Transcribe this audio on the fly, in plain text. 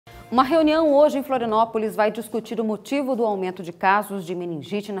Uma reunião hoje em Florianópolis vai discutir o motivo do aumento de casos de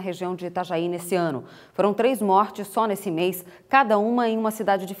meningite na região de Itajaí nesse ano. Foram 3 mortes só nesse mês, cada uma em uma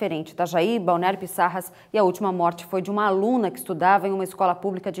cidade diferente. Itajaí, Balneário Piçarras e a última morte foi de uma aluna que estudava em uma escola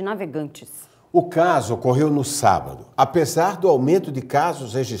pública de Navegantes. O caso ocorreu no sábado. Apesar do aumento de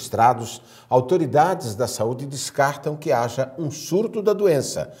casos registrados, autoridades da saúde descartam que haja um surto da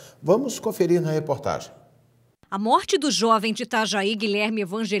doença. Vamos conferir na reportagem. A morte do jovem de Itajaí, Guilherme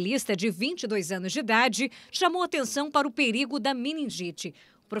Evangelista, de 22 anos de idade, chamou atenção para o perigo da meningite.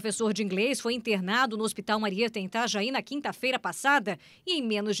 O professor de inglês foi internado no Hospital Marieta, em Itajaí, na quinta-feira passada e, em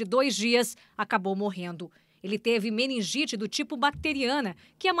menos de 2 dias, acabou morrendo. Ele teve meningite do tipo bacteriana,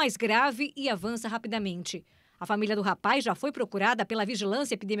 que é mais grave e avança rapidamente. A família do rapaz já foi procurada pela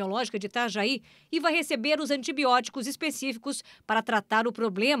Vigilância Epidemiológica de Itajaí e vai receber os antibióticos específicos para tratar o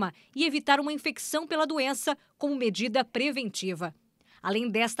problema e evitar uma infecção pela doença como medida preventiva. Além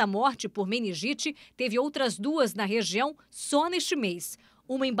desta morte por meningite, teve outras 2 na região só neste mês.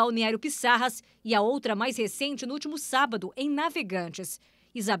 Uma em Balneário Piçarras e a outra mais recente no último sábado, em Navegantes.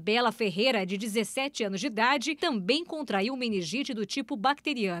 Isabela Ferreira, de 17 anos de idade, também contraiu meningite do tipo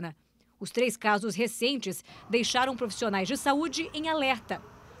bacteriana. Os 3 casos recentes deixaram profissionais de saúde em alerta.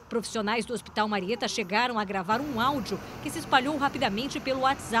 Profissionais do Hospital Marieta chegaram a gravar um áudio que se espalhou rapidamente pelo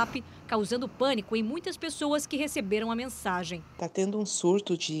WhatsApp, causando pânico em muitas pessoas que receberam a mensagem. Está tendo um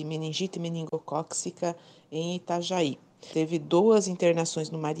surto de meningite meningocócica em Itajaí. Teve 2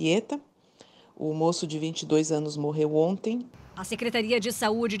 internações no Marieta. O moço de 22 anos morreu ontem. A Secretaria de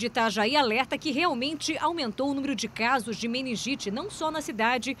Saúde de Itajaí alerta que realmente aumentou o número de casos de meningite, não só na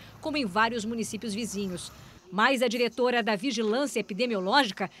cidade, como em vários municípios vizinhos. Mas a diretora da Vigilância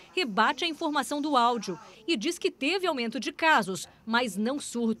Epidemiológica rebate a informação do áudio e diz que teve aumento de casos, mas não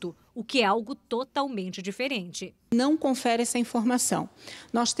surto, o que é algo totalmente diferente. Não confere essa informação.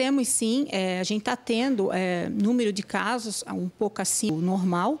 Nós temos sim, a gente está tendo número de casos um pouco acima do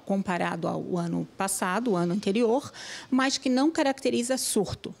normal, comparado ao ano passado, o ano anterior, mas que não caracteriza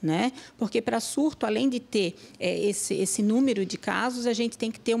surto, né? Porque para surto, além de ter esse número de casos, a gente tem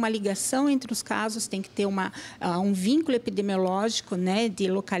que ter uma ligação entre os casos, tem que ter um vínculo epidemiológico, né, de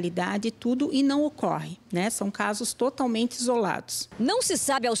localidade e tudo, e não ocorre, né? São casos totalmente isolados. Não se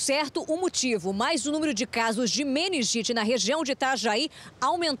sabe ao certo o motivo, mas o número de casos de meningite na região de Itajaí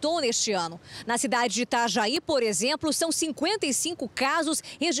aumentou neste ano. Na cidade de Itajaí, por exemplo, são 55 casos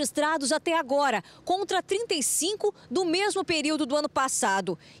registrados até agora, contra 35 do mesmo período do ano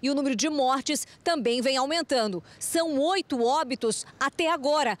passado. E o número de mortes também vem aumentando. São 8 óbitos até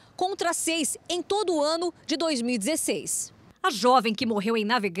agora, contra 6 em todo o ano de 2016. A jovem que morreu em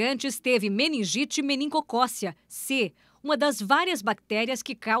Navegantes teve meningite meningocócia, C, uma das várias bactérias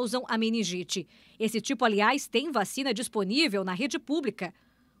que causam a meningite. Esse tipo, aliás, tem vacina disponível na rede pública.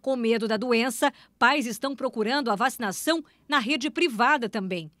 Com medo da doença, pais estão procurando a vacinação na rede privada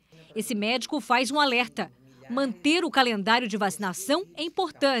também. Esse médico faz um alerta. Manter o calendário de vacinação é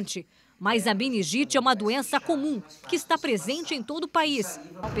importante, mas a meningite é uma doença comum que está presente em todo o país.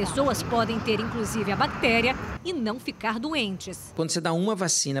 Pessoas podem ter, inclusive, a bactéria e não ficar doentes. Quando você dá uma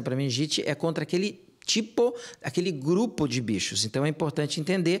vacina para meningite, é contra aquele grupo de bichos. Então, é importante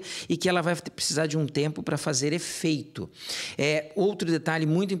entender e que ela vai precisar de um tempo para fazer efeito. Outro detalhe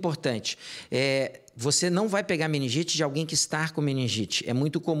muito importante, você não vai pegar meningite de alguém que está com meningite. É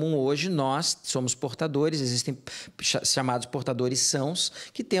muito comum hoje, nós somos portadores, existem chamados portadores sãos,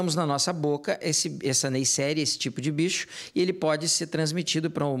 que temos na nossa boca essa neisseria, esse tipo de bicho, e ele pode ser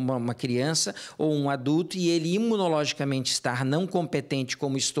transmitido para uma criança ou um adulto, e ele imunologicamente estar não competente,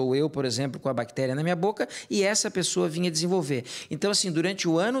 como estou eu, por exemplo, com a bactéria na minha boca, e essa pessoa vinha desenvolver. Então, assim, durante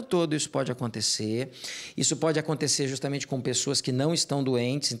o ano todo isso pode acontecer. Isso pode acontecer justamente com pessoas que não estão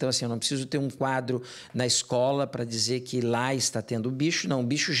doentes. Então, assim, eu não preciso ter um quadro na escola para dizer que lá está tendo o bicho. Não, o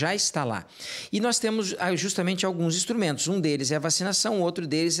bicho já está lá. E nós temos justamente alguns instrumentos. Um deles é a vacinação, outro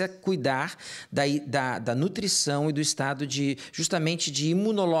deles é cuidar da nutrição e do estado justamente de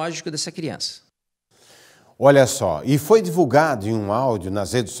imunológico dessa criança. Olha só, e foi divulgado em um áudio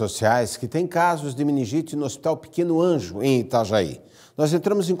nas redes sociais que tem casos de meningite no Hospital Pequeno Anjo, em Itajaí. Nós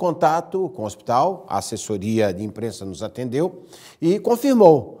entramos em contato com o hospital, a assessoria de imprensa nos atendeu e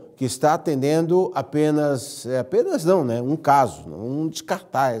confirmou que está atendendo apenas não, né? Um caso, não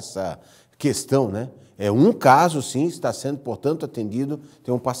descartar essa questão, né? É um caso, sim, está sendo, portanto, atendido,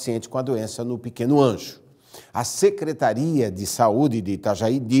 tem um paciente com a doença no Pequeno Anjo. A Secretaria de Saúde de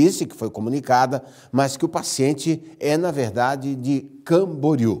Itajaí disse que foi comunicada, mas que o paciente é, na verdade, de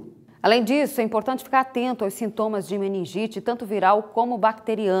Camboriú. Além disso, é importante ficar atento aos sintomas de meningite, tanto viral como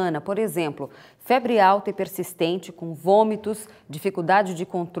bacteriana. Por exemplo, febre alta e persistente com vômitos, dificuldade de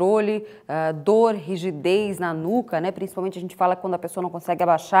controle, dor, rigidez na nuca, né? Principalmente a gente fala quando a pessoa não consegue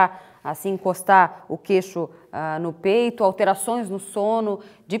abaixar, assim encostar o queixo no peito, alterações no sono,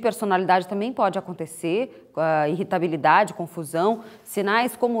 de personalidade também pode acontecer, irritabilidade, confusão.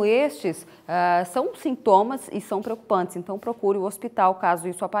 Sinais como estes são sintomas e são preocupantes, então procure o hospital caso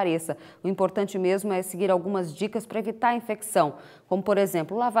isso apareça. O importante mesmo é seguir algumas dicas para evitar a infecção, como por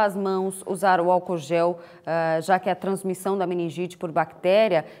exemplo, lavar as mãos, usar o álcool gel, já que a transmissão da meningite por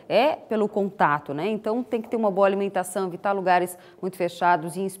bactéria é pelo contato, né? Então tem que ter uma boa alimentação, evitar lugares muito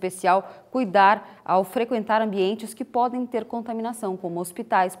fechados e, em especial, cuidar ao frequentar ambientes que podem ter contaminação, como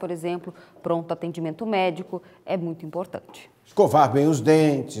hospitais, por exemplo, pronto atendimento médico, é muito importante. Escovar bem os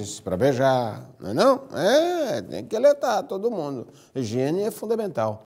dentes para beijar, não é não? Tem que alertar todo mundo. Higiene é fundamental.